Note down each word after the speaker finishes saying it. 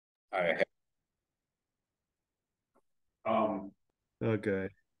I Okay.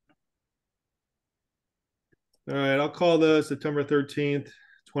 All right. I'll call the September 13th,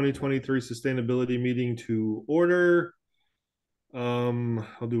 2023 sustainability meeting to order.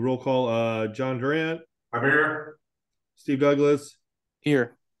 I'll do roll call. John Durant, I'm here. Steve Douglas,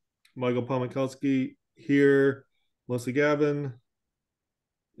 Here. Michael Pomikowski here, Melissa Gavin,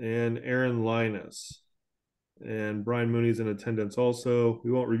 and Aaron Linus. And Brian Mooney's in attendance also.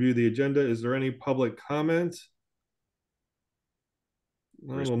 We won't review the agenda. Is there any public comment?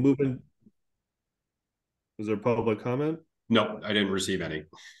 We'll move in. Is there public comment? No, I didn't receive any.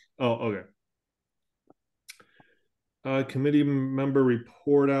 Oh, okay. Committee member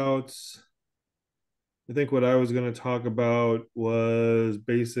report outs. I think what I was going to talk about was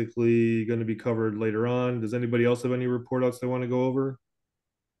basically going to be covered later on. Does anybody else have any report outs they want to go over?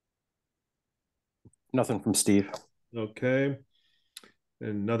 Nothing from Steve. Okay.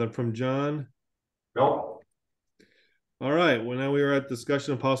 And nothing from John? No. All right. Well, now we are at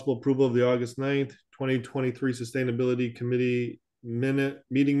discussion of possible approval of the August 9th, 2023 Sustainability Committee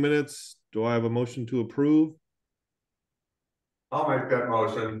meeting minutes. Do I have a motion to approve? I'll make that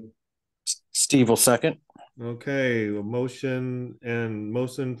motion. Steve will second. Okay, a motion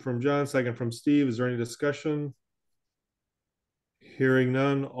from John, second from Steve. Is there any discussion? Hearing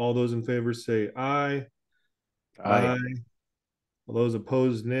none. All those in favor say aye. Aye. All those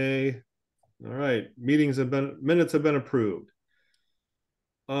opposed, nay. All right, minutes have been approved.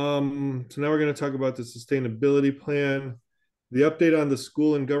 So now we're going to talk about the sustainability plan. The update on the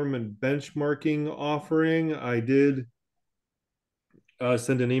school and government benchmarking offering. I did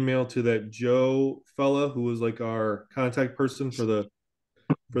send an email to that Joe fella who was like our contact person for the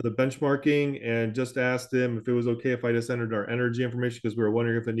benchmarking, and just asked him if it was okay if I just entered our energy information, because we were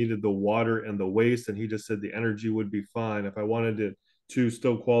wondering if it needed the water and the waste, and he just said the energy would be fine. If I wanted it to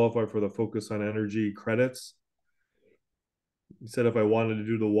still qualify for the focus on energy credits, he said if I wanted to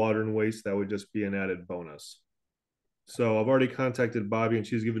do the water and waste, that would just be an added bonus. So I've already contacted Bobby and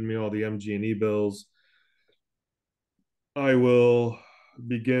she's given me all the MG&E bills. I will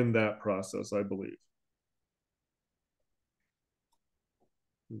begin that process, I believe.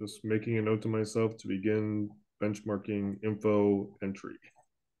 I'm just making a note to myself to begin benchmarking info entry.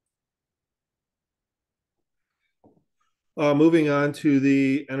 Moving on to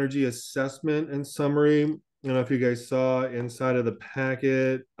the energy assessment and summary. I don't know if you guys saw inside of the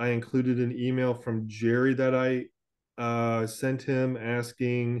packet, I included an email from Jerry that I sent him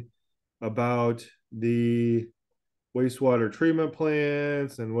asking about the wastewater treatment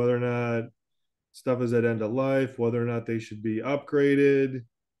plants and whether or not stuff is at end of life, whether or not they should be upgraded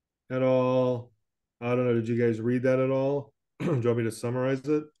at all. I don't know. Did you guys read that at all? Do you want me to summarize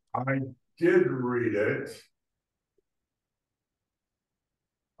it? I did read it.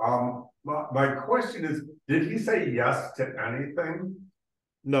 My question is, did he say yes to anything?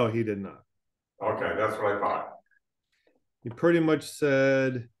 No, he did not. Okay, that's what I thought. He pretty much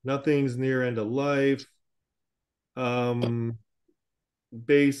said nothing's near end of life.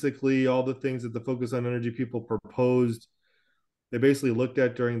 Basically, all the things that the Focus on Energy people proposed, they basically looked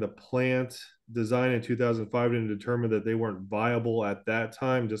at during the plant design in 2005 and determined that they weren't viable at that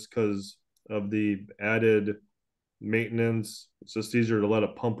time just because of the added maintenance. It's just easier to let a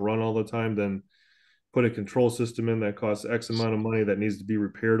pump run all the time than put a control system in that costs X amount of money that needs to be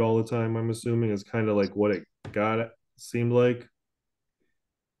repaired all the time. I'm assuming is kind of like what it seemed like.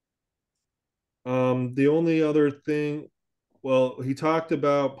 The only other thing, well, he talked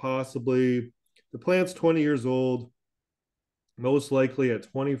about possibly the plant's 20 years old. Most likely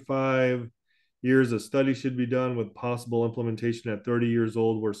at 25 years, a study should be done with possible implementation at 30 years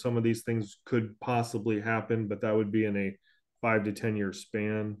old, where some of these things could possibly happen, but that would be in a 5 to 10-year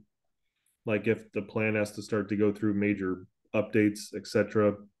span. Like if the plant has to start to go through major updates,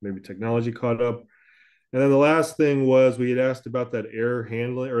 etc., maybe technology caught up. And then the last thing was we had asked about that air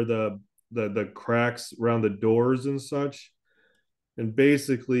handling or the cracks around the doors and such. And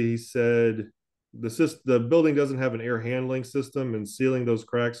basically he said the building doesn't have an air handling system, and sealing those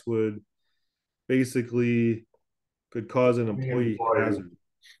cracks would basically could cause an employee hazard.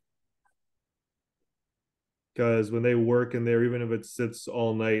 Because when they work in there, even if it sits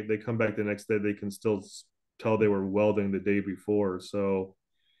all night, they come back the next day, they can still tell they were welding the day before. So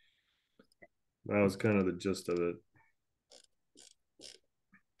that was kind of the gist of it.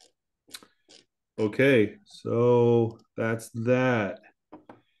 Okay, so that's that.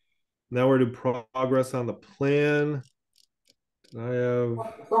 Now we're to progress on the plan. I have.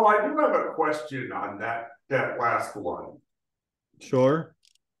 So I do have a question on that last one. Sure.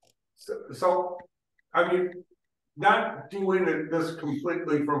 So I mean, not doing this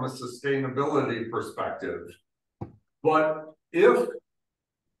completely from a sustainability perspective, but if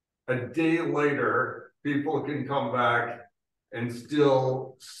a day later people can come back and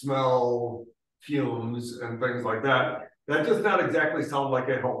still smell fumes and things like that, that does not exactly sound like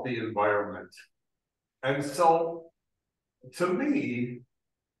a healthy environment. And so, to me,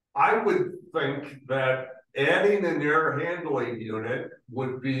 I would think that adding an air handling unit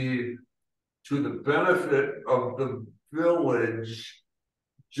would be to the benefit of the village,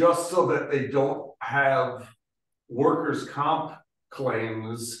 just so that they don't have workers' comp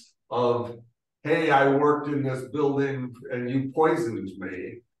claims of, hey, I worked in this building and you poisoned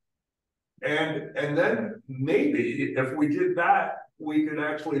me. And then maybe if we did that, we could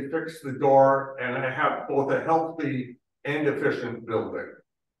actually fix the door and have both a healthy and efficient building.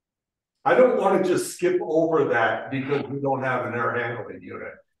 I don't want to just skip over that because we don't have an air handling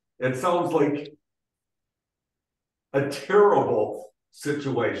unit. It sounds like a terrible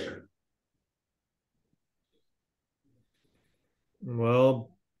situation.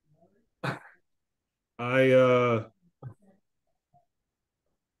 Well, I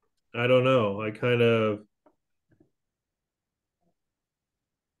don't know.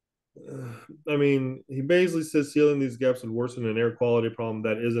 I mean, he basically says sealing these gaps would worsen an air quality problem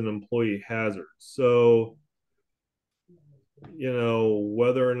that is an employee hazard. So,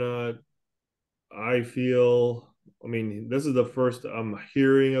 whether or not I feel, I mean, this is the first I'm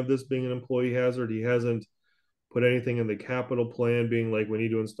hearing of this being an employee hazard. He hasn't put anything in the capital plan being like we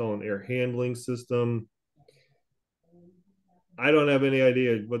need to install an air handling system. I don't have any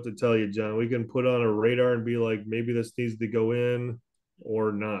idea what to tell you, John. We can put on a radar and be like, maybe this needs to go in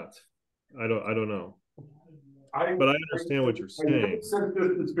or not. I don't know. But I understand what you're saying. Since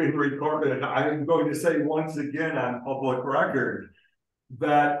this is being recorded, I'm going to say once again on public record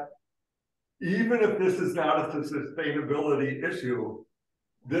that even if this is not a sustainability issue,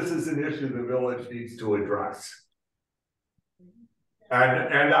 this is an issue the village needs to address.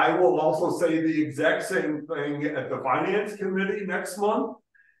 And I will also say the exact same thing at the finance committee next month.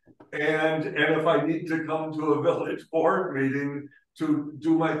 And if I need to come to a village board meeting to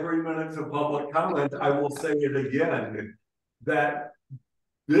do my 3 minutes of public comment, I will say it again, that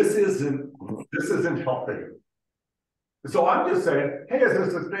this isn't healthy. So I'm just saying, hey, as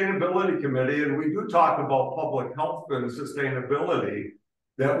a sustainability committee, and we do talk about public health and sustainability,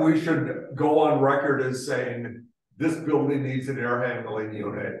 that we should go on record as saying this building needs an air handling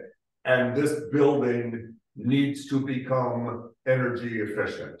unit and this building needs to become energy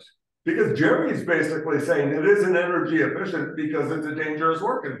efficient. Because Jerry's basically saying it isn't energy efficient because it's a dangerous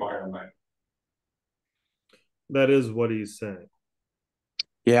work environment. That is what he's saying.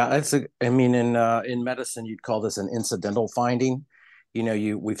 Yeah, I mean, in medicine, you'd call this an incidental finding.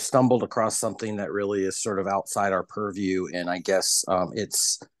 We've stumbled across something that really is sort of outside our purview, and I guess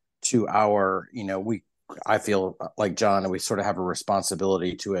it's to our, I feel like John, and we sort of have a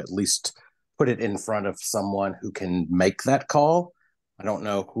responsibility to at least put it in front of someone who can make that call. I don't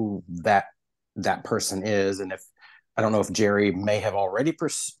know who that person is, and I don't know if Jerry may have already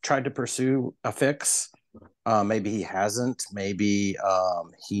tried to pursue a fix. Maybe he hasn't. Maybe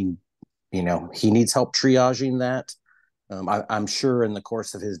he needs help triaging that. I'm sure in the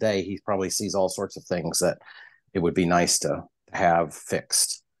course of his day, he probably sees all sorts of things that it would be nice to have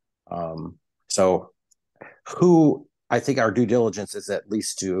fixed. So who I think our due diligence is at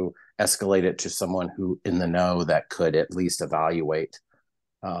least to escalate it to someone who in the know that could at least evaluate,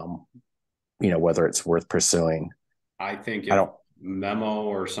 whether it's worth pursuing. I think memo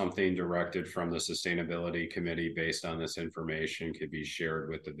or something directed from the sustainability committee based on this information could be shared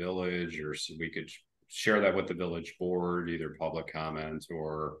with the village, or we could share that with the village board, either public comment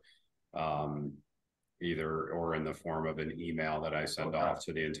or in the form of an email that I send off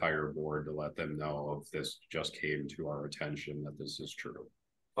to the entire board to let them know if this just came to our attention that this is true.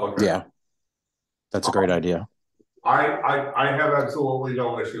 Okay. Yeah, that's a great idea. I have absolutely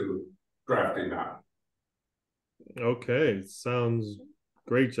no issue drafting that. Okay, sounds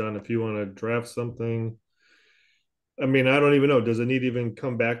great, John. If you want to draft something, I mean, I don't even know. Does it need to even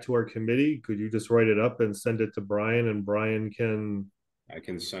come back to our committee? Could you just write it up and send it to Brian, and Brian can? I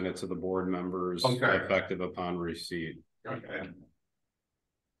can send it to the board members, effective upon receipt. Okay.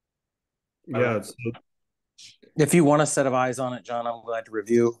 Yeah. If you want a set of eyes on it, John, I'm glad to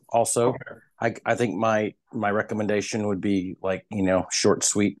review. Also, I think my recommendation would be short,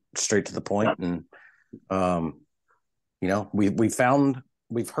 sweet, straight to the point, and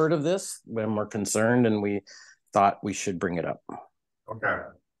we've heard of this when we're concerned, and we thought we should bring it up. Okay.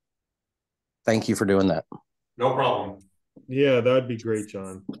 Thank you for doing that. No problem. Yeah, that'd be great,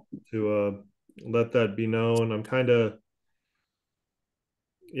 John, to let that be known. I'm kind of,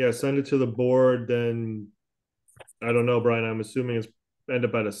 yeah, send it to the board. Then I don't know, Brian. I'm assuming it's end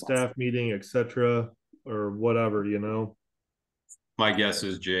up at a staff meeting, etc., or whatever, you know. My guess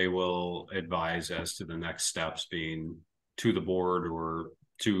is Jay will advise as to the next steps being to the board or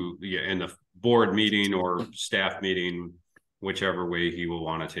to in the board meeting or staff meeting, whichever way he will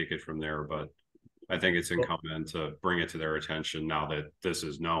want to take it from there. But I think it's incumbent to bring it to their attention now that this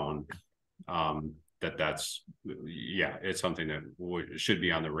is known. That's it's something that should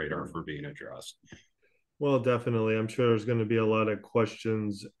be on the radar for being addressed. Well, definitely. I'm sure there's going to be a lot of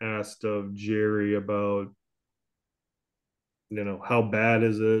questions asked of Jerry about, you know, how bad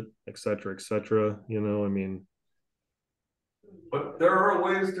is it, et cetera, you know, I mean. But there are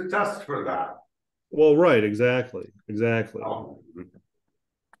ways to test for that. Well, right, exactly.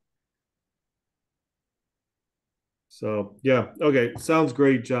 So, yeah, okay, sounds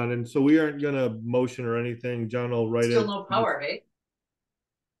great, John. And so we aren't going to motion or anything. John will write it. Still no power, hey?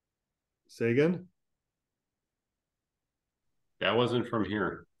 Say again? That wasn't from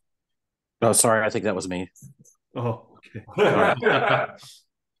here. Oh, sorry. I think that was me. Oh, okay.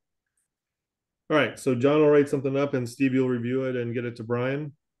 All right. So John will write something up and Steve, you'll review it and get it to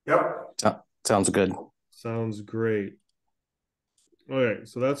Brian. Yep. Sounds good. Sounds great. Okay.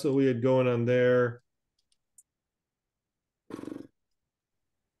 So that's what we had going on there.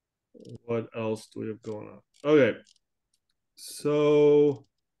 What else do we have going on? Okay. So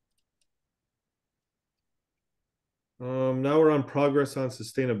now we're on progress on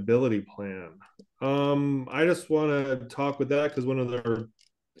sustainability plan. I just want to talk with that because one of the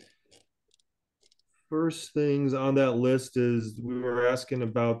first things on that list is we were asking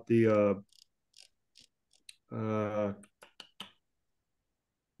about the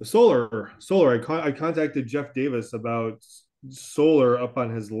solar. I contacted Jeff Davis about solar up on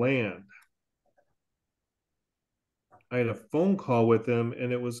his land. I had a phone call with him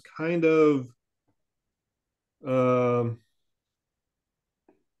and it was kind of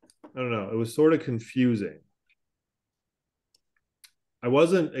I don't know, it was sort of confusing. I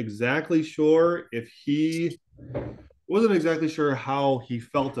wasn't exactly sure how he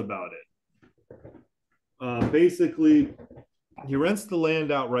felt about it. Basically, he rents the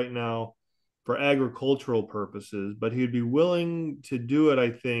land out right now for agricultural purposes, but he'd be willing to do it,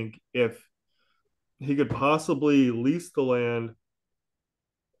 I think, if he could possibly lease the land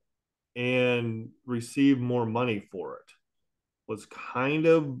and receive more money for it. Was kind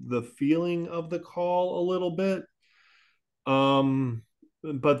of the feeling of the call a little bit.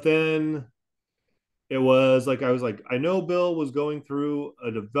 But then it was like, I was like, I know Bill was going through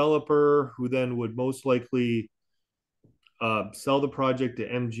a developer who then would most likely sell the project to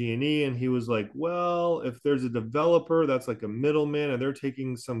MG&E, and he was like, well, if there's a developer that's like a middleman and they're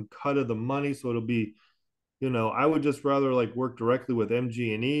taking some cut of the money, so it'll be, you know, I would just rather like work directly with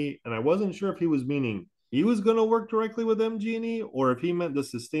MG&E. And I wasn't sure if he was meaning he was going to work directly with MG&E or if he meant the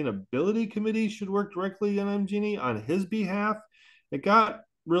sustainability committee should work directly on MG&E on his behalf. It got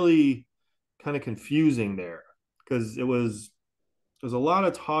really kind of confusing there because it was a lot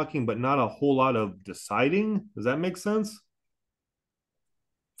of talking but not a whole lot of deciding. Does that make sense?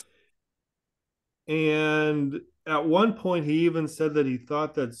 And at one point he even said that he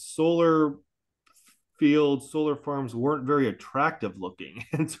thought that solar farms weren't very attractive looking.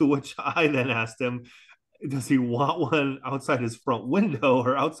 And to which I then asked him, does he want one outside his front window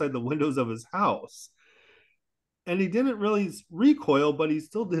or outside the windows of his house? And he didn't really recoil, but he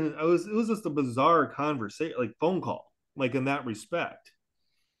still didn't. It was just a bizarre conversation, like phone call, like in that respect.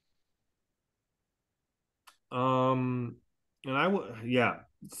 And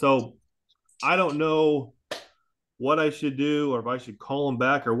so I don't know what I should do or if I should call him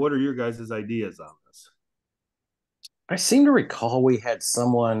back, or what are your guys' ideas on this? I seem to recall we had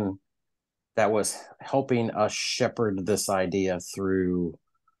someone that was helping us shepherd this idea through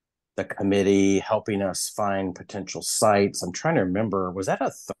the committee, helping us find potential sites. I'm trying to remember, was that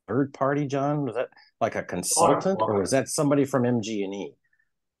a third party, John? Was that like a consultant or was that somebody from MG&E?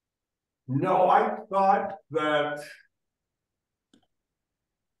 No, I thought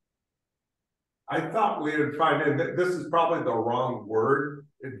we had tried to, this is probably the wrong word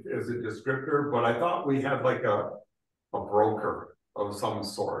as a descriptor, but I thought we had like a broker of some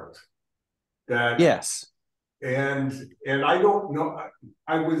sort. That yes. And I don't know,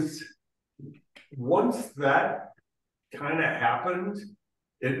 I was, once that kind of happened,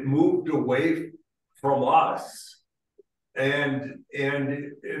 it moved away from us. And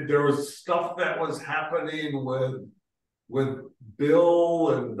there was stuff that was happening with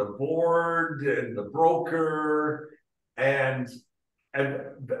Bill and the board and the broker, and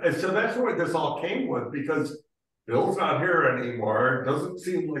and so that's where this all came with, because Bill's not here anymore. It doesn't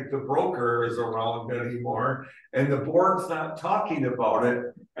seem like the broker is around anymore, and the board's not talking about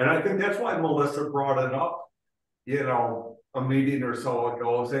it. And I think that's why Melissa brought it up, a meeting or so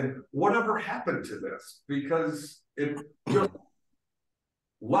ago, saying, whatever happened to this? Because it just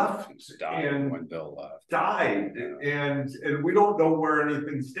left died when Bill left. Died, and we don't know where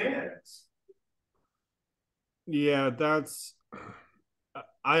anything stands. Yeah,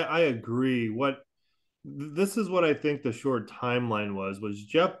 I agree. This is what I think the short timeline was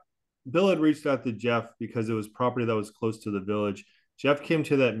Bill had reached out to Jeff because it was property that was close to the village. Jeff came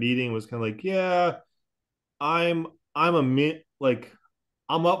to that meeting, was kind of like, yeah, I'm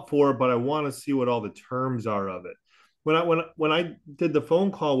I'm up for it, but I want to see what all the terms are of it. When I did the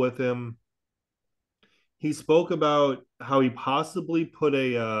phone call with him, he spoke about how he possibly put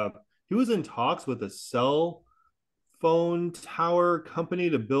he was in talks with a cell phone tower company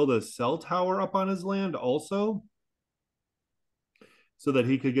to build a cell tower up on his land also, so that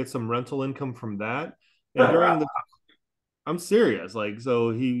he could get some rental income from that. And I'm serious, so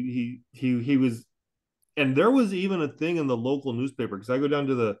he was, and there was even a thing in the local newspaper, because I go down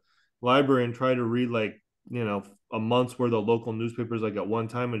to the library and try to read a month's worth of local newspapers at one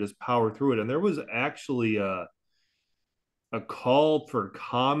time and just power through it. And there was actually a call for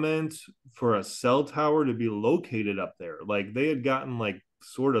comment for a cell tower to be located up there. Like they had gotten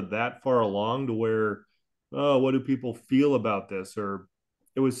sort of that far along to where, oh, what do people feel about this? Or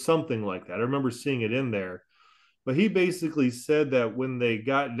it was something like that. I remember seeing it in there. But he basically said that when they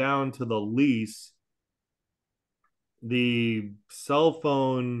got down to the lease, the cell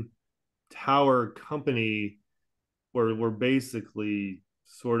phone tower company were basically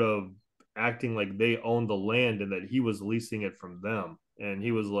sort of acting like they owned the land and that he was leasing it from them. And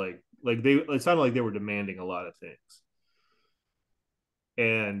he was it sounded like they were demanding a lot of things.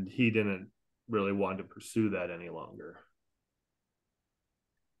 And he didn't really want to pursue that any longer.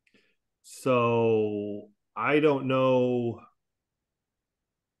 So I don't know.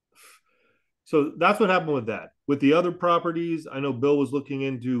 So that's what happened with that. With the other properties, I know Bill was looking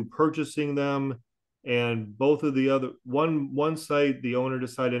into purchasing them, and both of the other one site, the owner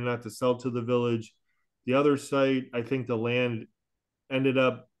decided not to sell to the village. The other site, I think the land ended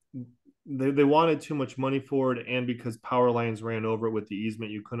up, they wanted too much money for it, and because power lines ran over it with the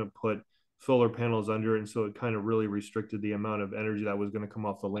easement, you couldn't put solar panels under it, and so it kind of really restricted the amount of energy that was going to come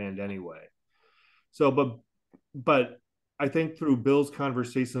off the land anyway. So, but I think through Bill's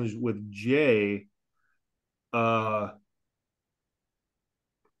conversations with Jay,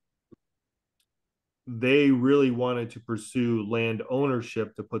 they really wanted to pursue land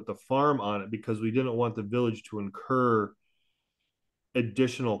ownership to put the farm on it, because we didn't want the village to incur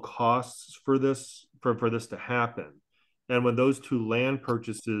additional costs for this to happen. And when those two land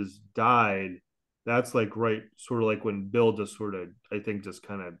purchases died, that's right sort of like when Bill just sort of, I think, just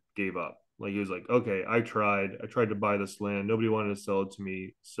kind of gave up. He was like, okay, I tried to buy this land, nobody wanted to sell it to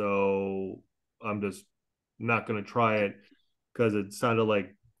me, so I'm just not going to try it, because it sounded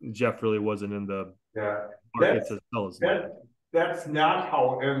like Jeff really wasn't in the market to sell his land. That's not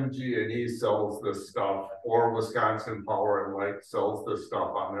how MG&E sells this stuff, or Wisconsin Power and Light sells this stuff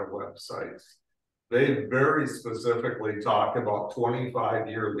on their websites. They very specifically talk about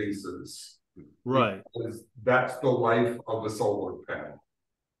 25-year leases. Right. That's the life of a solar panel.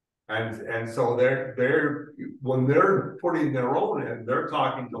 And so they're when they're putting their own in, they're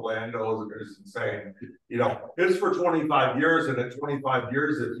talking to landowners and saying, it's for 25 years, and at 25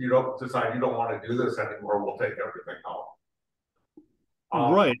 years, if you don't decide you don't want to do this anymore, we'll take everything out.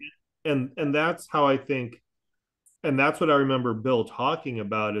 Right. And that's how I think, and that's what I remember Bill talking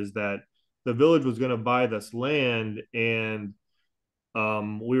about, is that the village was going to buy this land, and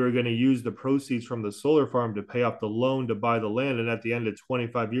we were going to use the proceeds from the solar farm to pay off the loan to buy the land. And at the end of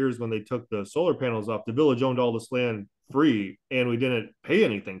 25 years, when they took the solar panels off, the village owned all this land free, and we didn't pay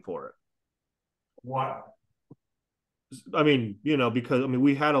anything for it. What? I mean, because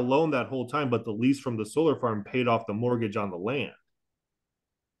we had a loan that whole time, but the lease from the solar farm paid off the mortgage on the land.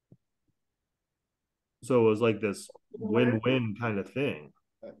 So it was like this win-win kind of thing.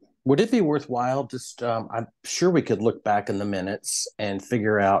 Would it be worthwhile just, I'm sure we could look back in the minutes and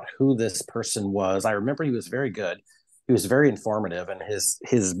figure out who this person was. I remember he was very good. He was very informative, and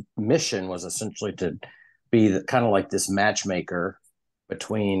his mission was essentially to be kind of like this matchmaker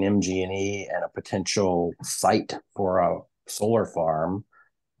between MG&E and a potential site for a solar farm.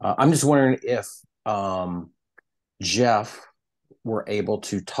 I'm just wondering if Jeff were able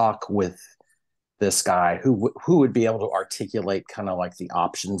to talk with this guy who would be able to articulate kind of like the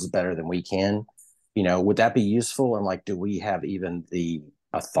options better than we can. would that be useful? And like, do we have even the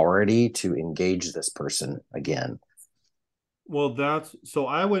authority to engage this person again? Well, so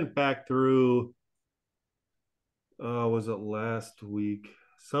I went back through, was it last week?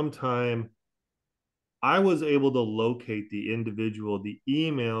 Sometime I was able to locate the individual, the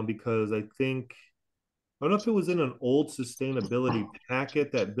email, because I don't know if it was in an old sustainability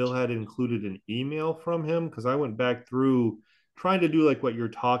packet that Bill had included an email from him, because I went back through trying to do like what you're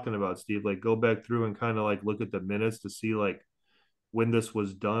talking about, Steve, like go back through and kind of like look at the minutes to see like when this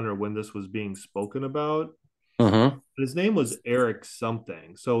was done or when this was being spoken about. Mm-hmm. His name was Eric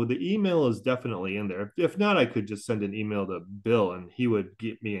something. So the email is definitely in there. If not, I could just send an email to Bill and he would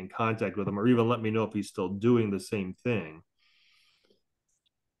get me in contact with him or even let me know if he's still doing the same thing.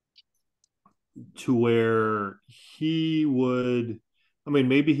 To where he would, I mean,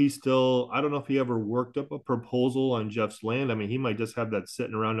 maybe he still, I don't know if he ever worked up a proposal on Jeff's land. I mean, he might just have that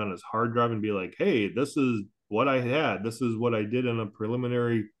sitting around on his hard drive and be like, hey, this is what I had. This is what I did in a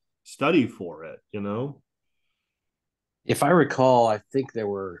preliminary study for it, you know? If I recall, I think there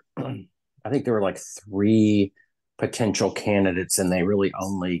were like three potential candidates, and they really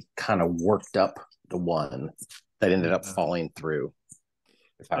only kind of worked up the one that ended up falling through,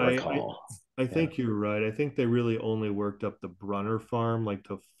 if I recall. I think you're right. I think they really only worked up the Brunner farm like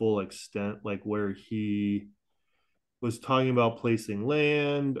to full extent, like where he was talking about placing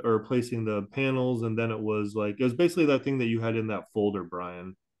land or placing the panels, and then it was basically that thing that you had in that folder,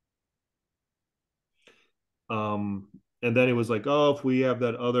 Brian. Um, and then it was like, oh, if we have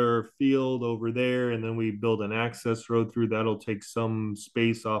that other field over there, and then we build an access road through, that'll take some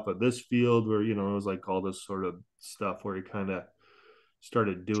space off of this field, where it was like all this sort of stuff where he kind of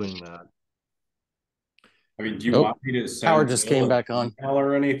started doing that. I mean, do you want me to send Howard just came back on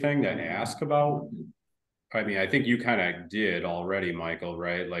or anything to ask about? I mean, I think you kind of did already, Michael,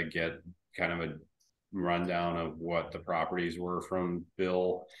 right? Like get kind of a rundown of what the properties were from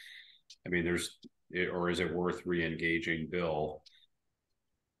Bill. I mean, or is it worth re-engaging Bill?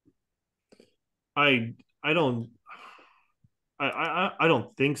 I don't I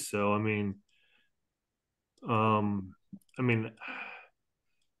don't think so. Um I mean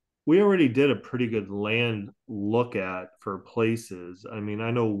we already did a pretty good land look at for places. I mean, I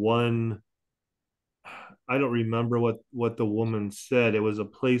know one, I don't remember what the woman said. It was a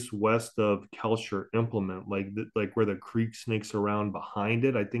place west of Kelcher Implement, like where the creek snakes around behind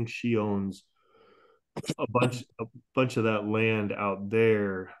it. I think she owns a bunch of that land out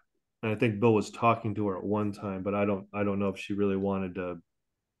there. And I think Bill was talking to her at one time, but I don't know if she really wanted to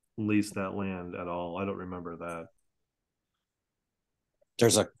lease that land at all. I don't remember that.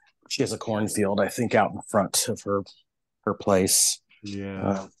 She has a cornfield, I think, out in front of her place.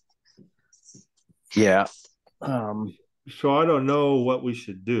 Yeah. Yeah. So I don't know what we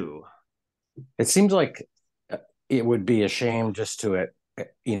should do. It seems like it would be a shame just to it,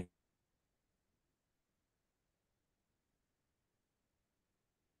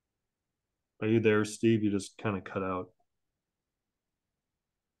 Are you there, Steve? You just kind of cut out.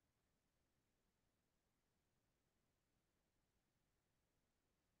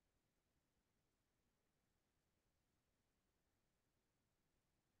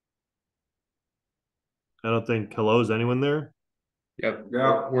 I don't think, hello, is anyone there? Yep.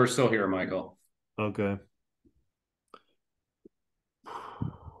 Yeah, we're still here, Michael. Okay.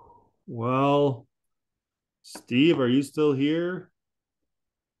 Well, Steve, are you still here?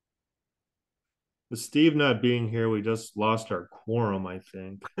 With Steve not being here, we just lost our quorum, I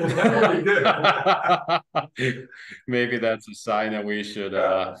think. Maybe that's a sign that we should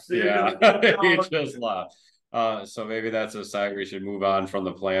yeah, he just left. So maybe that's a sign we should move on from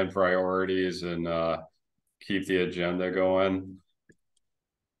the plan priorities and keep the agenda going.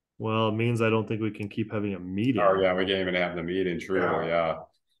 Well, it means I don't think we can keep having a meeting. Oh yeah, we can't even have the meeting. True. Yeah.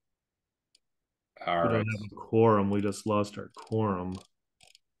 All we right. don't have a quorum. We just lost our quorum.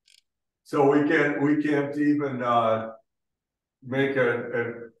 So we can't even make a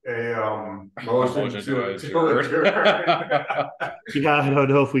motion to adjourn. Yeah, I don't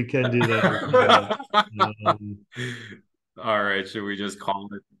know if we can do that. All right, should we just call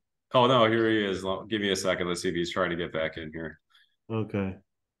it? Oh no, here he is. Give me a second. Let's see if he's trying to get back in here. Okay.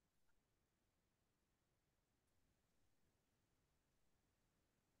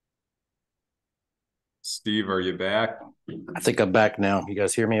 Steve, are you back? I think I'm back now. You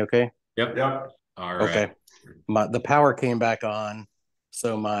guys hear me okay? Yep. All right. Okay. The power came back on,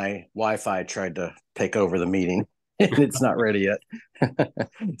 so my Wi-Fi tried to take over the meeting, and it's not ready yet.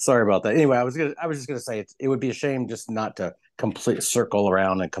 Sorry about that. Anyway, I was just gonna say it would be a shame just not to circle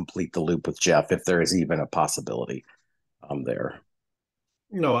around and complete the loop with Jeff if there is even a possibility there.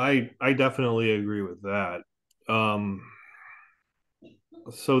 No, I definitely agree with that. Um,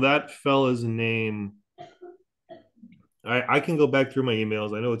 so that fella's name, I can go back through my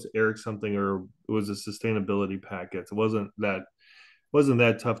emails. I know it's Eric something, or it was a sustainability packet. It wasn't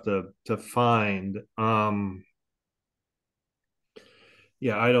that tough to find.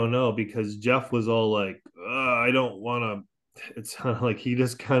 Yeah, I don't know because Jeff was all like, I don't want to. It sounded like he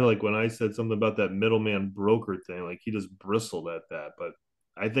just kind of like when I said something about that middleman broker thing, like he just bristled at that. But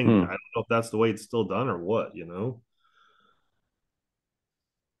I think I Hmm. don't know if that's the way it's still done or what, you know?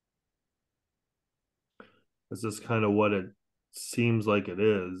 It's just kind of what it seems like it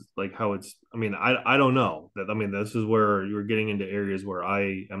is, like how it's. I mean, I don't know that. I mean, this is where you're getting into areas where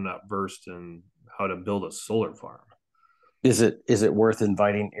I am not versed in how to build a solar farm. Is it worth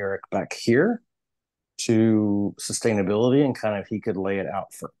inviting Eric back here to sustainability and kind of he could lay it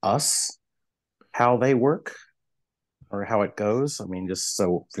out for us how they work or how it goes? I mean, just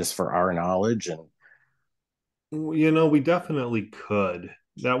for our knowledge and You know, we definitely could.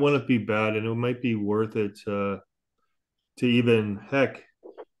 That wouldn't be bad, and it might be worth it to even heck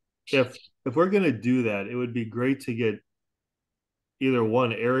if we're gonna do that, it would be great to get either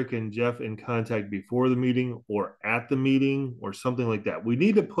one Eric and Jeff in contact before the meeting or at the meeting or something like that. We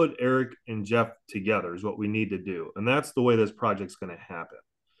need to put Eric and Jeff together is what we need to do, and that's the way this project's going to happen.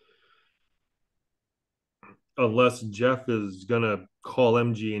 Unless Jeff is going to call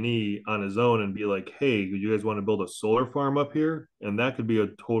MG&E on his own and be like, "Hey, you guys want to build a solar farm up here?" And that could be a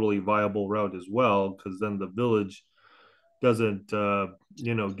totally viable route as well, because then the village doesn't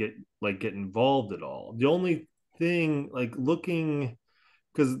get involved at all. The only thing like looking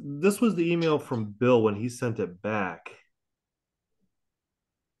because this was the email from Bill when he sent it back.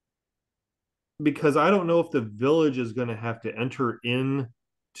 Because I don't know if the village is going to have to enter in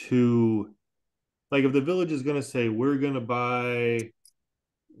to, like, if the village is going to say, we're going to buy,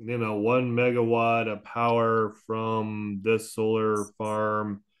 1 megawatt of power from this solar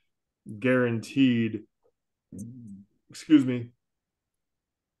farm guaranteed, excuse me,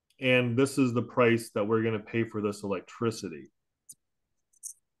 and this is the price that we're going to pay for this electricity.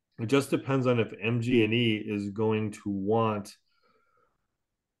 It just depends on if MG&E is going to want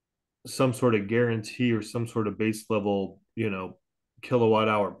some sort of guarantee or some sort of base level, kilowatt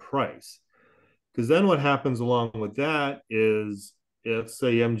hour price. Because then what happens along with that is if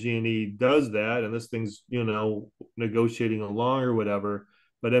say MG&E does that and this thing's, negotiating along or whatever,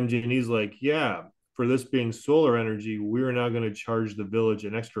 but MG&E's like, yeah, for this being solar energy, we're now going to charge the village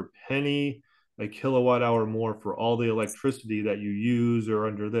an extra penny a kilowatt hour more for all the electricity that you use or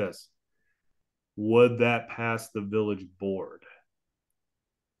under this. Would that pass the village board?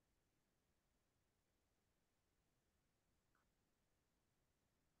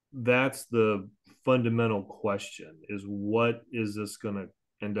 That's the fundamental question, is what is this going to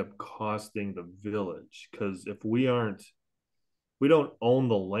end up costing the village? Because if we don't own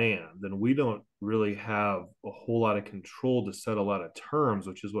the land, then we don't really have a whole lot of control to set a lot of terms,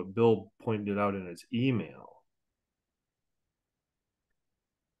 which is what Bill pointed out in his email.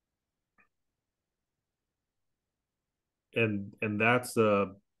 And that's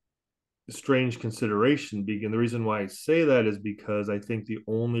a strange consideration. And the reason why I say that is because I think the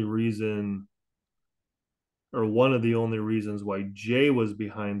only reason, or one of the only reasons why Jay was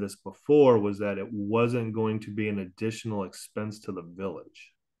behind this before, was that it wasn't going to be an additional expense to the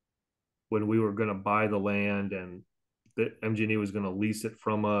village when we were going to buy the land and the MG&E was going to lease it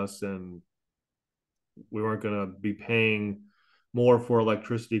from us, and we weren't going to be paying more for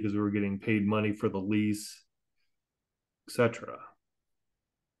electricity because we were getting paid money for the lease, etc.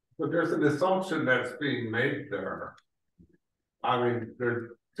 But there's an assumption that's being made there. I mean,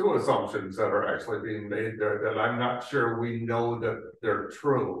 there's two assumptions that are actually being made there that I'm not sure we know that they're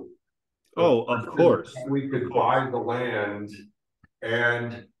true. Oh, of course. We could buy the land,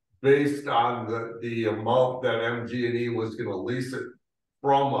 and based on the amount that MG&E was going to lease it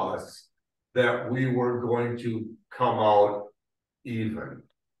from us, that we were going to come out even.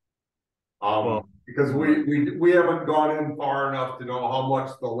 Well, Because we haven't gone in far enough to know how much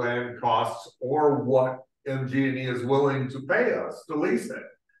the land costs or what MG&E is willing to pay us to lease it.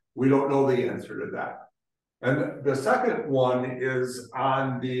 We don't know the answer to that. And the second one is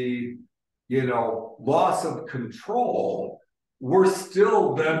on the, loss of control. We're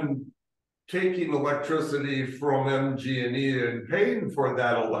still then taking electricity from MG&E and paying for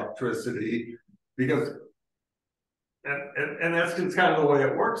that electricity because and that's just kind of the way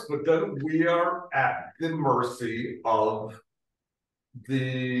it works, but then we are at the mercy of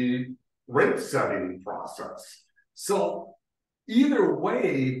the rate setting process. So either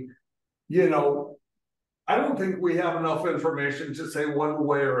way, I don't think we have enough information to say one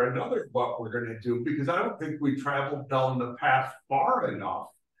way or another what we're gonna do, because I don't think we traveled down the path far enough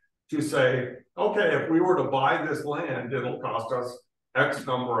to say, okay, if we were to buy this land, it'll cost us X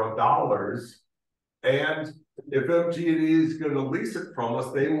number of dollars. And if MG&E is gonna lease it from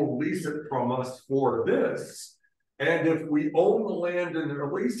us, they will lease it from us for this. And if we own the land and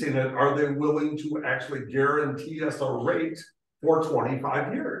they're leasing it, are they willing to actually guarantee us a rate for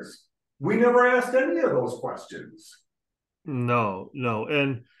 25 years? We never asked any of those questions. No, no.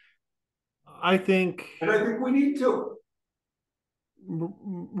 And I think, And I think we need to.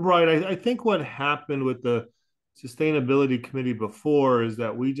 right, I think what happened with the sustainability committee before is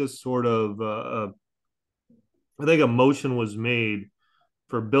that we just sort of, I think a motion was made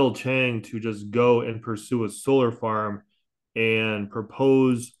for Bill Chang to just go and pursue a solar farm and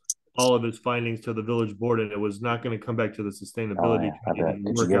propose all of his findings to the village board, and it was not going to come back to the Oh, sustainability yeah, I committee bet. to Did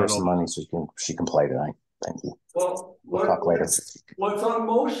you work give her out some all. money so she can play tonight? Thank you. Well, We'll talk later. let's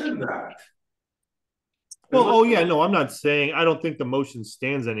unmotion that. Well, oh yeah, no, I'm not saying I don't think the motion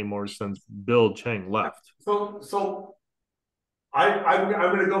stands anymore since Bill Chang left. So I'm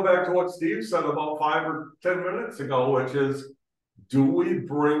gonna go back to what Steve said about 5 or 10 minutes ago, which is, do we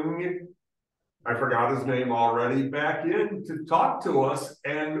bring, I forgot his name already, back in to talk to us,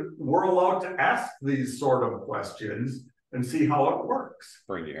 and we're allowed to ask these sort of questions and see how it works.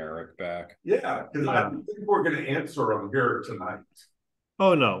 Bring Eric back. Yeah, because I don't think we're gonna answer them here tonight.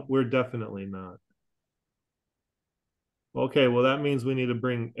 Oh no, we're definitely not. Okay, well that means we need to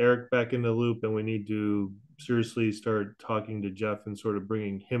bring Eric back in the loop, and we need to seriously start talking to Jeff and sort of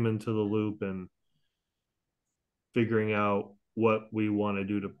bringing him into the loop and figuring out what we want to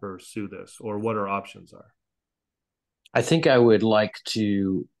do to pursue this or what our options are. I think I would like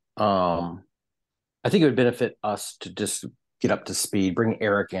to I think it would benefit us to just get up to speed, bring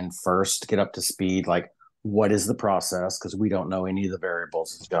Eric in first, get up to speed, like what is the process? Because we don't know any of the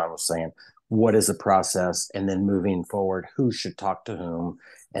variables, as John was saying. What is the process? And then moving forward, who should talk to whom?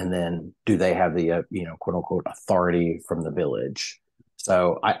 And then do they have the, quote unquote, authority from the village?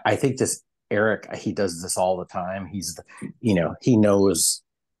 So I think this Eric, he does this all the time. He knows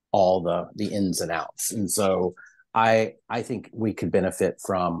all the ins and outs. And so I think we could benefit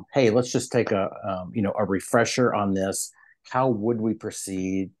from, hey, let's just take a refresher on this. How would we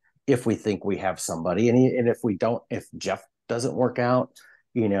proceed if we think we have somebody, and if we don't, if Jeff doesn't work out,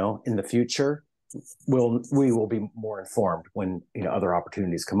 in the future, we will be more informed when other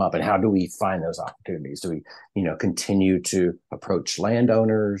opportunities come up. And how do we find those opportunities? Do we continue to approach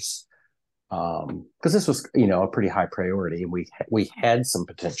landowners? Because this was a pretty high priority, and we had some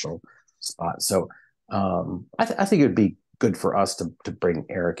potential spots. So I think it would be good for us to bring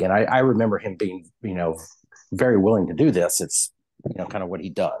Eric in. I remember him being very willing to do this. It's kind of what he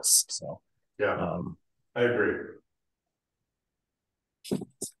does. So yeah, I agree.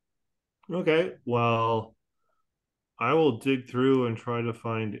 Okay, well, I will dig through and try to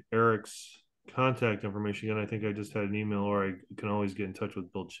find Eric's contact information again. I think I just had an email, or I can always get in touch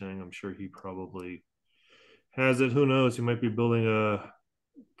with Bill Chang. I'm sure he probably has it. Who knows? He might be building a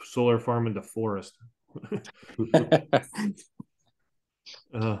solar farm in the forest.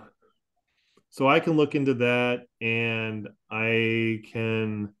 So I can look into that, and I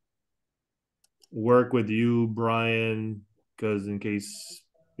can work with you, Brian, because in case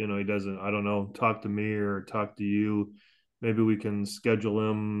he doesn't, I don't know, talk to me or talk to you, maybe we can schedule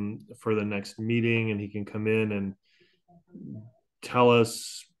him for the next meeting, and he can come in and tell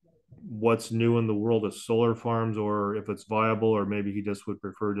us what's new in the world of solar farms, or if it's viable, or maybe he just would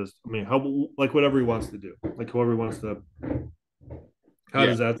prefer like whatever he wants to do, like whoever he wants to. How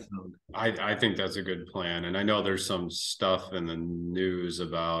does that sound? I think that's a good plan. And I know there's some stuff in the news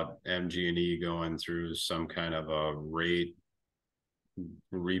about MG&E going through some kind of a rate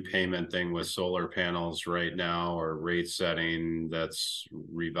repayment thing with solar panels right now, or rate setting that's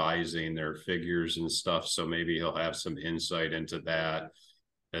revising their figures and stuff. So maybe he'll have some insight into that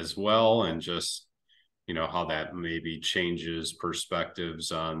as well, and just how that maybe changes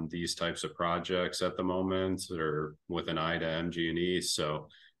perspectives on these types of projects at the moment, or with an eye to MG&E. So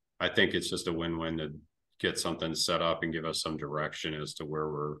I think it's just a win-win to get something set up and give us some direction as to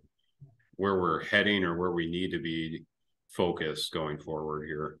where we're heading, or where we need to be focused going forward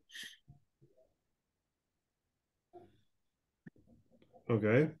here.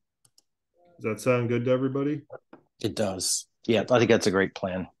 Okay. Does that sound good to everybody? It does. Yeah, I think that's a great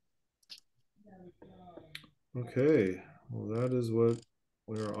plan. Okay. Well, that is what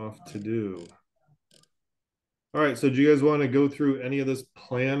we're off to do. All right. So do you guys want to go through any of this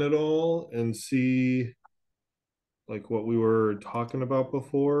plan at all and see like what we were talking about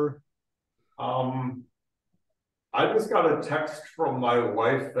before? I just got a text from my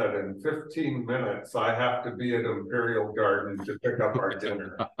wife that in 15 minutes I have to be at Imperial Garden to pick up our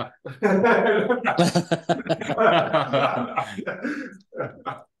dinner.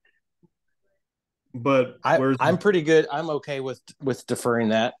 But I'm pretty good. I'm okay with deferring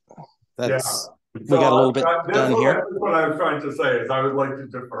that. That's yeah. we got a little bit done here. That's what I was trying to say is I would like to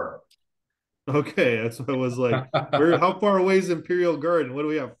defer. Okay, that's what I was like. How far away is Imperial Garden? What do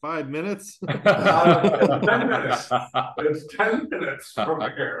we have? 5 minutes? 10 minutes. It's 10 minutes from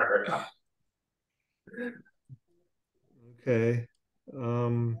here. Okay.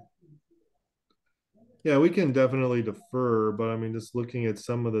 Yeah, we can definitely defer, but I mean, just looking at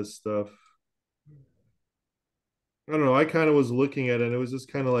some of this stuff, I don't know. I kind of was looking at it, and it was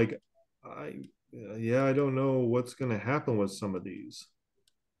just kind of like, yeah, I don't know what's going to happen with some of these.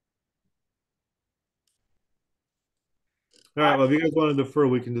 All right. Well, if you guys want to defer,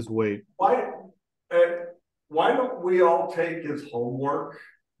 we can just wait. Why don't we all take as homework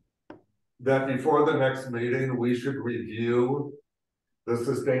that before the next meeting, we should review the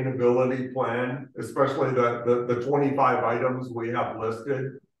sustainability plan, especially the 25 items we have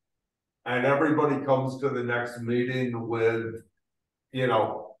listed. And everybody comes to the next meeting with, you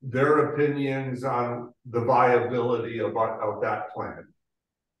know, their opinions on the viability of that plan.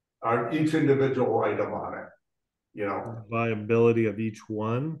 On each individual item on it, you know. Viability of each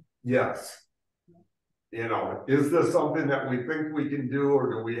one. Yes. You know, is this something that we think we can do,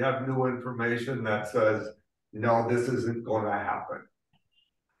 or do we have new information that says, no, this isn't going to happen?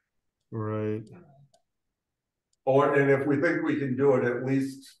 Right. And if we think we can do it, at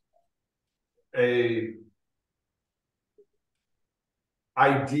least a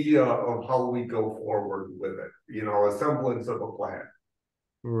idea of how we go forward with it, you know, a semblance of a plan.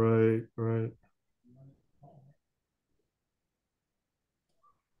 Right.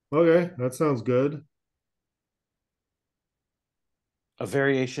 Okay, that sounds good. A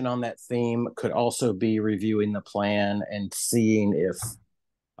variation on that theme could also be reviewing the plan and seeing if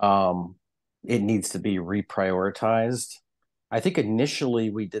it needs to be reprioritized. I think initially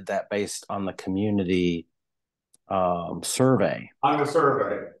we did that based on the community survey. On the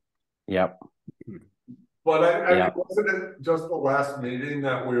survey. Yep. But I wasn't it just the last meeting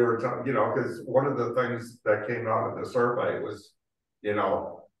that we were talking, you know, because one of the things that came out of the survey was, you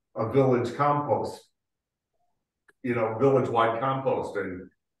know, a village compost, you know, village-wide composting.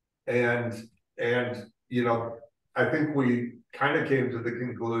 And, you know, I think we kind of came to the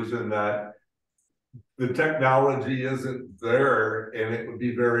conclusion that the technology isn't there and it would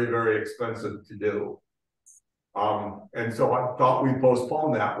be very, very expensive to do. And so I thought we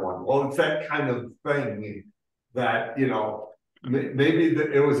postponed that one. Well, it's that kind of thing that, you know, maybe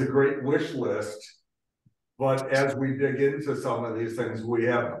it was a great wish list, but as we dig into some of these things, we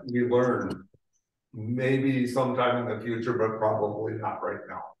learn maybe sometime in the future, but probably not right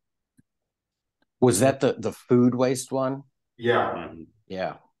now. Was that the food waste one? Yeah.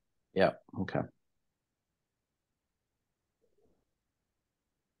 Yeah. Yeah. Okay.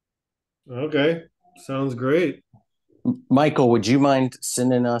 Okay. Sounds great. Michael, would you mind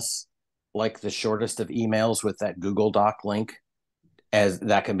sending us like the shortest of emails with that Google Doc link, as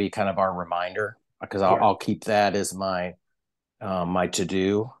that can be kind of our reminder? Because I'll keep that as my my to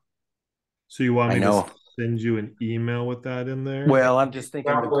do. So you want me to send you an email with that in there? Well, I'm just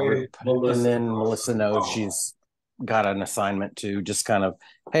thinking the group, Melissa and then Melissa knows she's got an assignment to just kind of,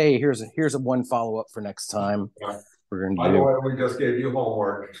 hey, here's a one follow up for next time. Yeah. We're going By to the do. way, we just gave you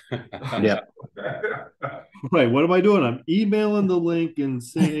homework. Yeah. Right. What am I doing? I'm emailing the link and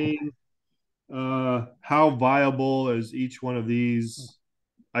saying how viable is each one of these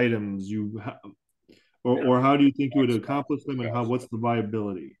items you or how do you think you would accomplish them, and what's the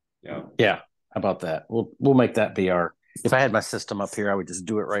viability? Yeah. How about that? We'll make that be our. If I had my system up here, I would just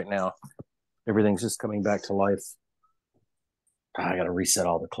do it right now. Everything's just coming back to life. I got to reset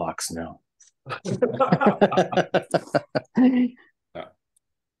all the clocks now.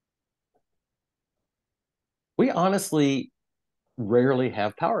 We honestly rarely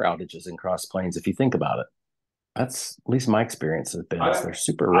have power outages in Cross Plains, if you think about it. That's at least my experience has been. They're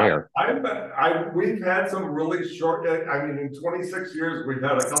super rare. We've had some really short. I mean, in 26 years, we've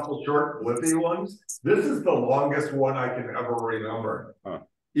had a couple short, blippy ones. This is the longest one I can ever remember.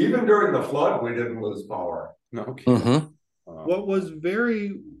 Even during the flood, we didn't lose power. Okay. Mm-hmm. What was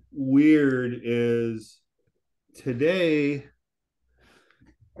very weird is today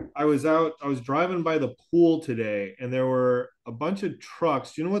I was driving by the pool today, and there were a bunch of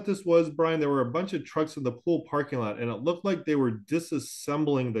trucks. Do you know what this was, Brian? There were a bunch of trucks in the pool parking lot, and it looked like they were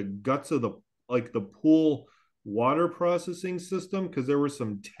disassembling the guts of the pool water processing system, because there were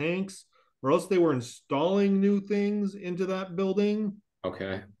some tanks or else they were installing new things into that building.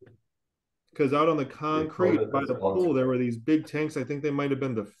 Okay. Because out on the concrete by the pool, there were these big tanks. I think they might have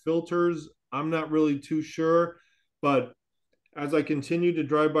been the filters. I'm not really too sure. But as I continued to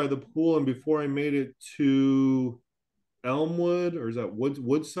drive by the pool and before I made it to Elmwood, or is that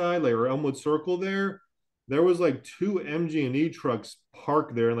Woodside, like, or Elmwood Circle there was like two MG&E trucks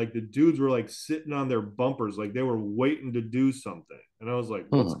parked there, and like the dudes were like sitting on their bumpers, like they were waiting to do something. And I was like,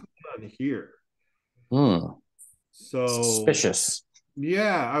 what's going on here? So suspicious.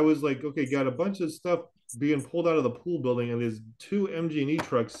 Yeah, I was like, okay, got a bunch of stuff being pulled out of the pool building, and there's two MG&E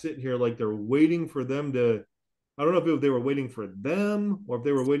trucks sitting here like they're waiting for them to. I don't know if they were waiting for them or if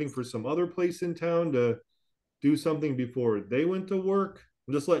they were waiting for some other place in town to do something before they went to work.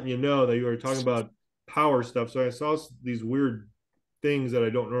 I'm just letting you know that you were talking about power stuff. So I saw these weird things that I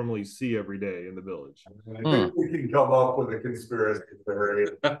don't normally see every day in the village. I think we can come up with a conspiracy theory.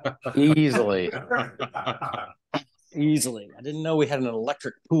 Easily. Easily. I didn't know we had an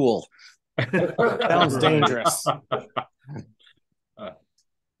electric pool. Sounds dangerous.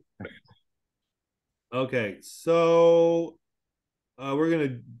 Okay, so we're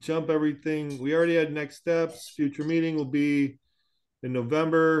gonna jump everything. We already had next steps. Future meeting will be in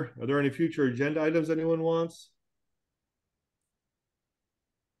November. Are there any future agenda items anyone wants?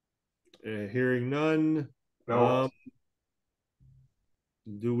 Hearing none. No.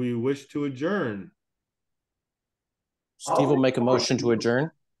 Do we wish to adjourn? Steve will make a motion to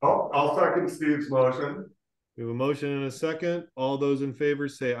adjourn. I'll second Steve's motion. We have a motion and a second. All those in favor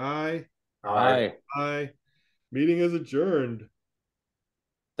say aye. Aye. Aye. Meeting is adjourned.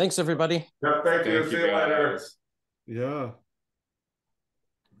 Thanks, everybody. Yeah, thank you. See you later. Yeah.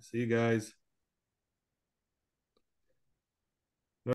 See you guys.